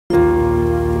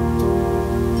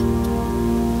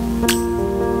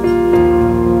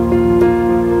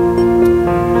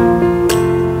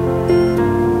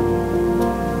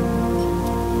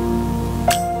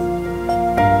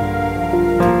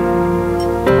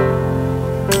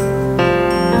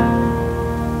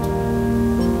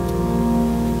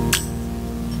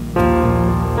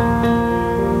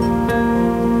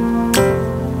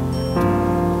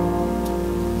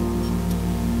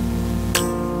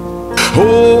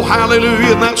Oh,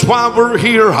 hallelujah. And that's why we're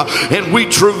here. And we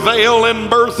travail in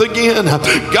birth again.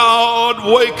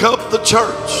 God, wake up the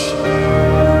church.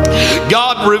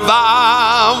 God,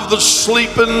 revive the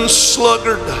sleeping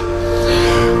sluggard,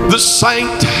 the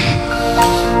saint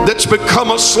that's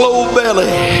become a slow belly,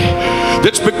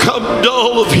 that's become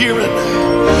dull of hearing,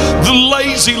 the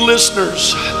lazy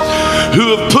listeners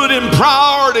who have put in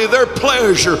priority their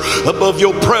pleasure above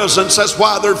your presence. That's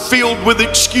why they're filled with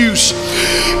excuse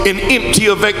and empty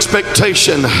of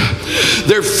expectation.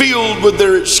 They're filled with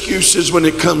their excuses when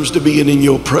it comes to being in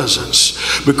your presence,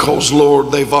 because,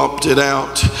 Lord, they've opted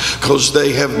out because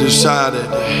they have decided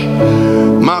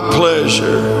my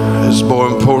pleasure is more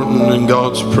important than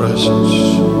God's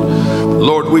presence.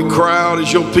 Lord, we cry out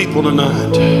as your people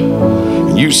tonight.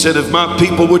 You said, if my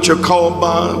people which are called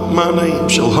by my name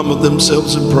shall humble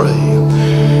themselves and pray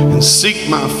and seek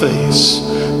my face,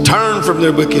 turn from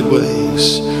their wicked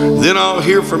ways, then I'll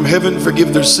hear from heaven,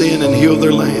 forgive their sin and heal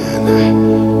their land.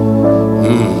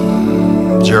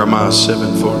 Jeremiah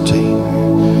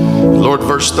 7:14. Lord,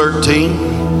 verse 13,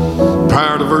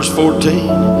 prior to verse 14,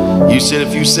 you said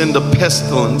if you send a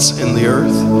pestilence in the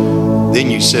earth, then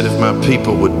you said if my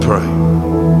people would pray.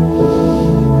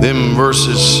 Then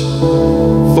verses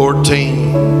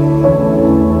 14,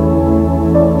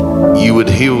 you would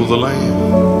heal the land.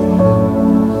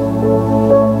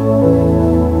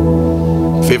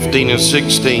 15 and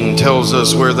 16 tells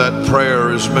us where that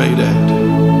prayer is made at.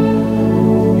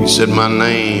 You said my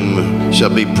name shall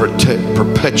be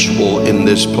perpetual in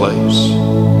this place.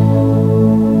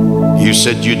 You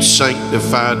said you'd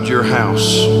sanctified your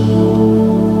house.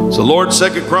 So Lord,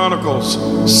 2 Chronicles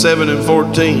 7 and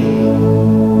 14.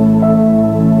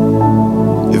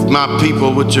 If my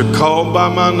people which are called by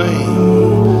my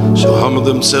name shall humble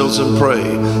themselves and pray.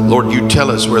 Lord, you tell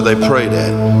us where they prayed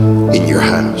at in your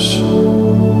house.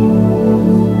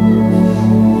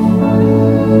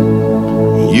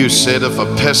 You said if a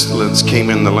pestilence came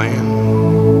in the land,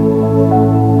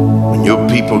 when your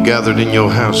people gathered in your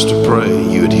house to pray,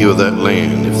 you would heal that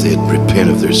land if they'd repent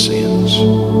of their sins.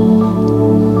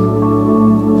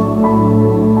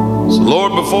 So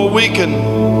Lord, before we can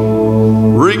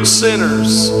reach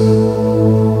sinners,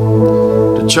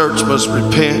 the church must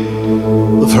repent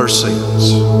of her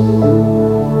sins.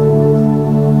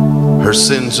 Her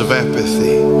sins of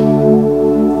apathy,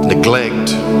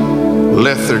 neglect,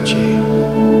 lethargy,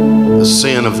 the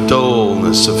sin of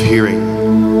dullness of hearing,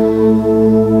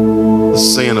 the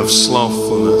sin of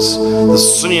slothfulness, the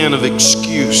sin of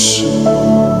excuse,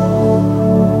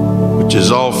 which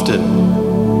is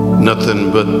often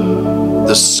nothing but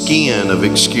the skin of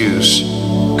excuse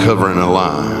covering a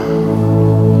lie.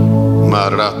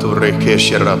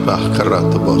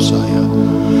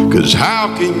 Because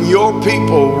how can your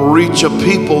people reach a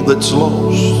people that's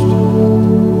lost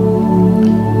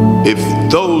if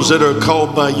those that are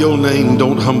called by your name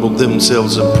don't humble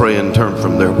themselves and pray and turn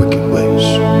from their wicked ways?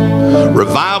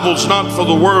 Revival's not for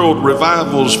the world,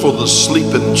 revival's for the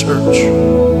sleeping church.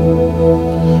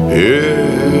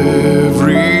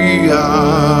 Every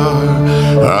hour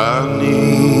I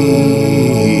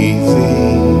need thee.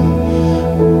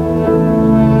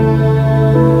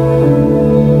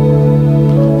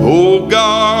 Oh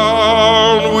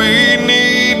God, we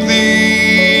need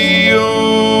thee.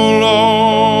 Oh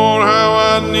Lord, how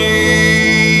I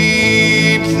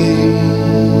need thee.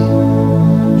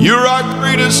 You're our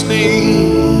greatest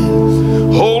need.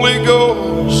 Holy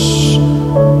Ghost,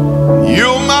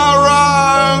 you're my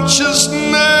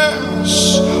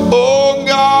righteousness. Oh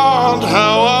God,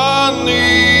 how I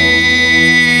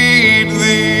need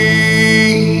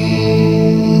thee.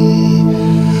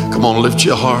 Come on, lift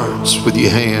your hearts with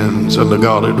your hands unto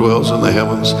God who dwells in the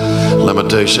heavens.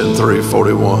 Lamentation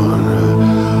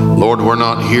 3:41. Lord, we're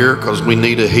not here because we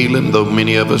need a healing, though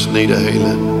many of us need a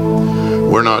healing.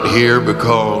 We're not here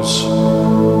because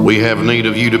we have need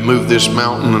of you to move this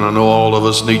mountain, and I know all of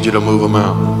us need you to move a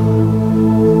mountain.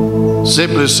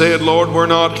 Simply said, Lord, we're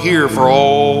not here for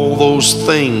all those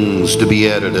things to be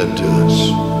added unto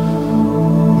us.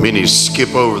 Many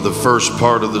skip over the first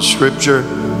part of the scripture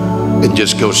and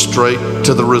just go straight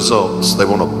to the results. They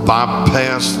want to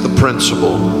bypass the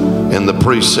principle and the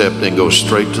precept and go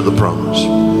straight to the promise.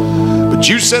 But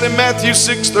you said in Matthew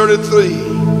 6:33,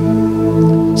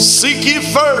 seek ye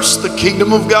first the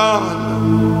kingdom of God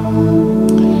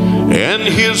and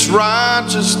his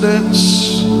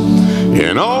righteousness,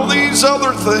 and all these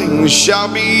other things shall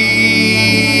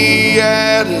be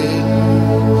added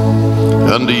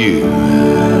unto you.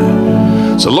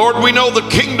 So Lord, we know the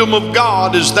kingdom of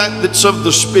God is that's of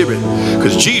the Spirit.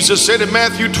 Because Jesus said in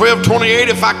Matthew 12:28,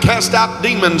 if I cast out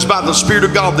demons by the Spirit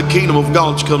of God, the kingdom of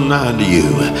God's come nigh unto you.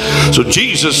 So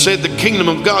Jesus said the kingdom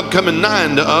of God coming nigh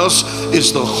unto us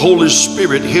is the Holy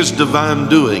Spirit, His divine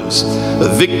doings.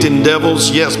 Evicting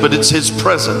devils, yes, but it's His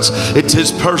presence. It's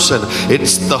His person.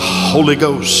 It's the Holy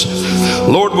Ghost.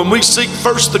 Lord, when we seek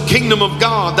first the kingdom of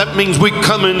God, that means we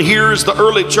come in here as the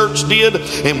early church did,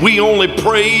 and we only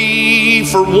pray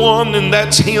for one, and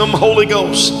that's Him, Holy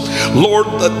Ghost. Lord,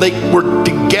 that they were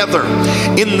together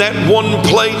in that one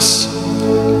place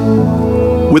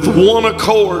with one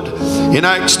accord in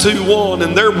Acts 2:1,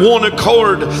 and their one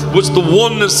accord was the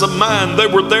oneness of mind. They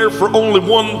were there for only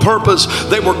one purpose.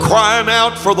 They were crying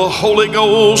out for the Holy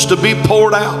Ghost to be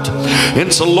poured out.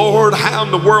 And so Lord, how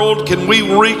in the world can we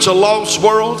reach a lost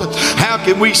world? How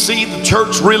can we see the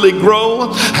church really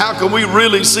grow? How can we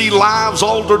really see lives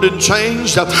altered and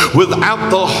changed without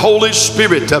the Holy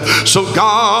Spirit? So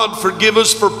God, forgive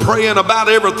us for praying about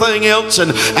everything else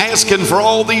and asking for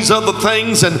all these other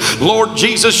things. And Lord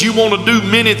Jesus, you want to do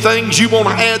many things. You want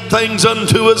to add things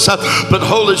unto us. But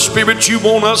Holy Spirit, you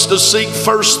want us to seek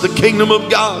first the kingdom of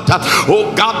God.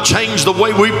 Oh God, change the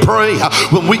way we pray.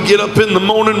 When we get up in the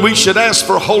morning, we should ask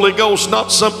for Holy Ghost,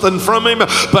 not something from Him,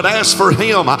 but ask for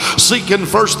Him. Seeking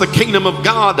first the kingdom of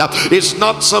God. It's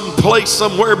not some place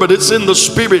somewhere, but it's in the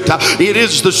Spirit. It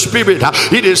is the Spirit.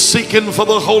 It is seeking for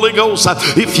the Holy Ghost.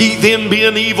 If ye then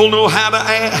being evil know how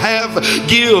to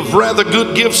give rather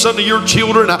good gifts unto your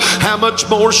children, how much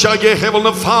more shall your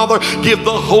heavenly Father give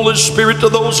the Holy Spirit to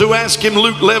those who ask Him?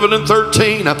 Luke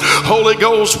 11:13. Holy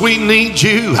Ghost, we need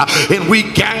you, and we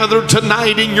gather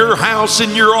tonight in your house,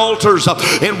 in your altars,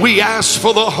 and we ask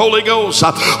for the Holy Ghost.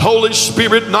 Holy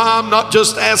Spirit, no, I'm not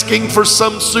just asking for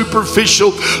some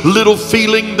superficial little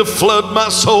feeling to flood my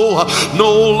soul.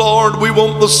 No, Lord, we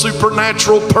want the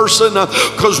supernatural person,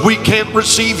 because we can't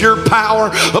receive your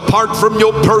power apart from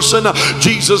your person.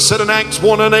 Jesus said in Acts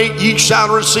 1:8, ye shall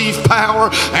receive power.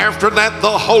 After that,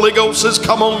 the Holy Ghost has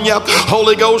come on you.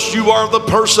 Holy Ghost, you are the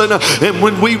person, and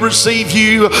when we receive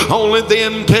you, only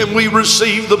then can we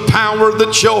receive the power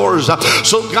that's yours.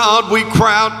 So God, we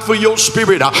cry out for your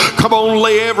Spirit. Come on,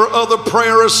 lay every other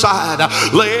prayer aside.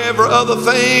 Lay every other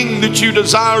thing that you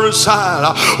desire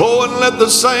aside. Oh, and let the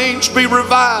saints be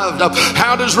revived.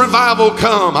 How does revival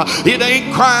come? It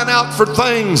ain't crying out for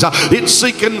things. It's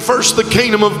seeking first the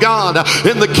kingdom of God,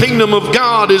 and the kingdom of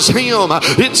God is Him.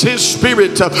 It's His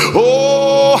Spirit.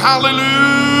 Oh,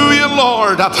 hallelujah,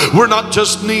 Lord. We're not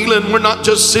just kneeling. We're not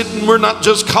just sitting. We're not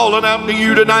just calling out to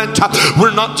you tonight.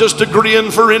 We're not just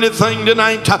agreeing for anything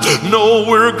tonight. No,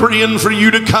 we're agreeing for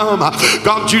you to come.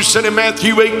 God, you said in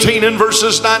Matthew 18 and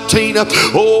verses 19,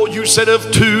 oh, you said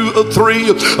if 2 or 3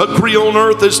 agree on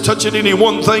earth as touching any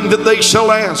one thing that they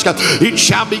shall ask, it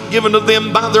shall be given to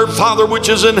them by their Father which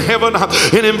is in heaven.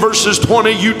 And in verses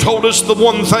 20, you told us the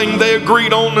one thing they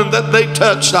agreed on and that they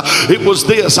touched. It was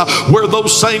this: where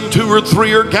those same 2 or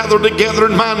 3 are gathered together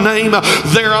in my name,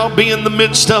 there I'll be in the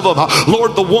midst of them.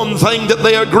 Lord, the one thing that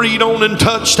they agreed on and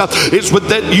touched is with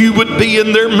that you would be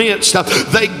in their midst.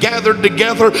 They gathered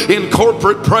together in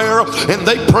corporate prayer, and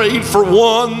they prayed for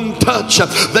one touch.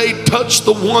 They touched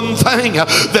the one thing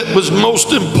that was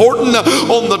most important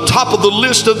on the top of the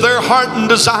list of their heart and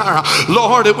desire.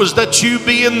 Lord, it was that you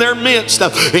be in their midst.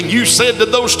 And you said to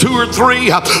those 2 or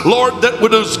 3, Lord, that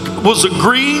was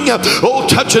agreeing, oh,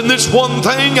 touching this one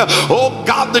thing, oh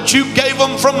God, that you gave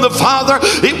them from the Father,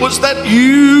 it was that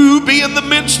you be in the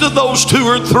midst of those 2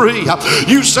 or 3.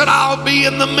 You said, I'll be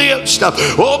in the midst.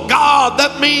 Oh God,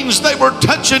 that means they were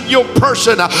touching your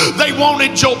person. They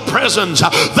wanted your presence.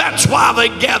 That's why they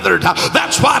gathered.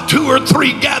 That's why 2 or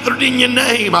 3 gathered in your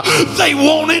name. They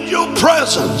wanted your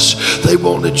presence. They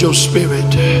wanted your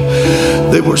Spirit.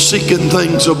 They were seeking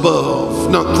things above,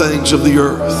 not things of the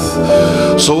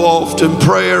earth. So often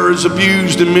prayer is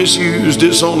abused and misused.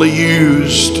 It's only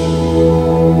used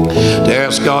to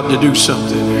ask God to do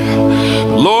something.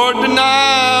 Lord,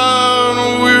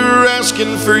 tonight we're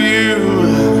asking for you.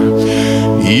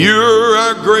 You're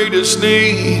our greatest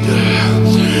need.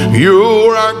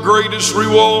 You're our greatest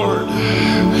reward.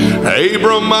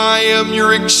 Abram, I am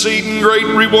your exceeding great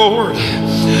reward.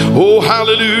 Oh,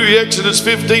 hallelujah. Exodus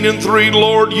 15 and 3,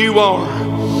 Lord, you are.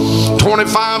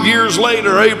 25 years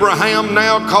later, Abraham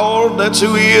now called, that's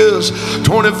who he is.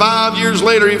 25 years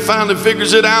later, he finally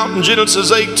figures it out in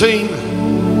Genesis 18.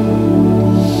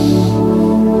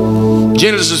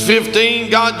 Genesis 15,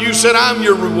 God, you said, I'm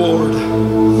your reward.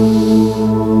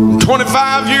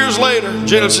 25 years later,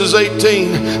 Genesis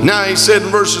 18. Now he said in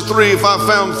verses 3, if I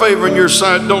found favor in your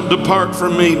sight, don't depart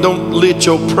from me. Don't let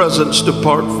your presence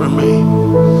depart from me.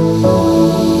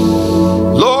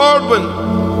 Lord, when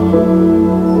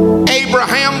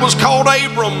Abraham was called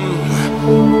Abram,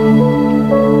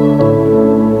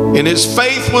 and his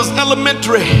faith was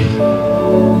elementary,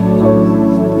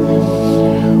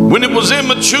 when it was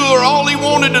immature, all he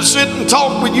wanted to sit and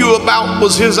talk with you about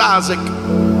was his Isaac.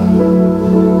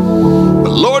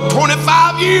 But Lord,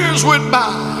 25 years went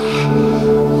by,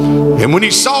 and when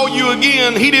he saw you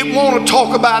again, he didn't want to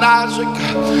talk about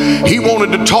Isaac. He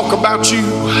wanted to talk about you.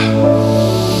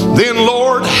 Then,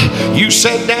 Lord, you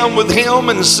sat down with him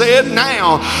and said,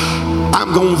 now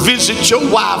I'm going to visit your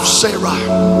wife, Sarah.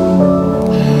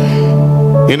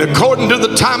 And according to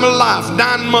the time of life,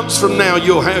 9 months from now,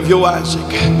 you'll have your Isaac.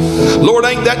 Lord,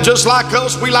 ain't that just like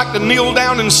us? We like to kneel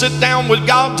down and sit down with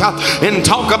God and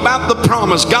talk about the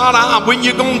promise. God, when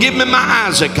you going to give me my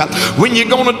Isaac? When you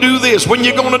going to do this? When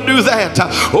you going to do that?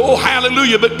 Oh,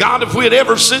 hallelujah. But God, if we'd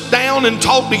ever sit down and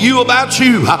talk to you about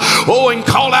you, and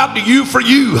call out to you for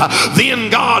you, then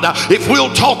God, if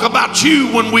we'll talk about you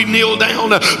when we kneel down,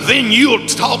 then you'll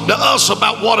talk to us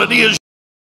about what it is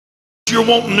you're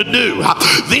wanting to do.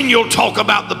 Then you'll talk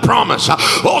about the promise.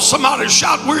 Oh, somebody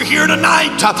shout, we're here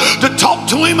tonight to talk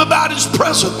to him about his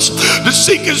presence, to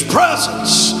seek his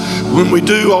presence. When we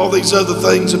do, all these other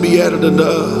things will be added unto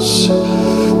us.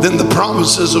 Then the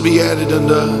promises will be added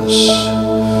unto us.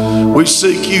 We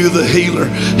seek you, the healer.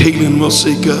 Healing will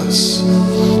seek us.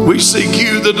 We seek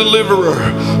you, the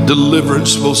deliverer.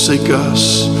 Deliverance will seek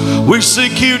us. We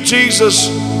seek you, Jesus,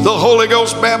 the Holy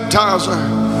Ghost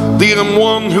baptizer, the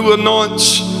one who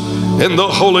anoints, and the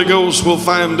Holy Ghost will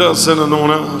find us and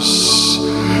anoint us.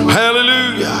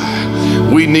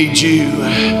 Hallelujah. We need you.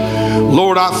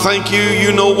 Lord, I thank you.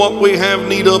 You know what we have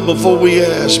need of before we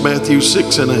ask, Matthew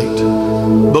 6 and 8.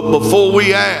 But before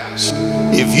we ask,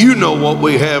 if you know what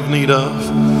we have need of,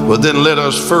 well, then let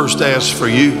us first ask for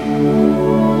you.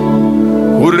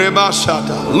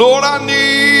 Lord, I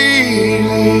need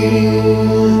you.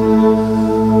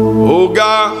 Oh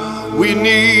God, we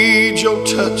need your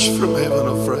touch from heaven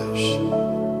afresh.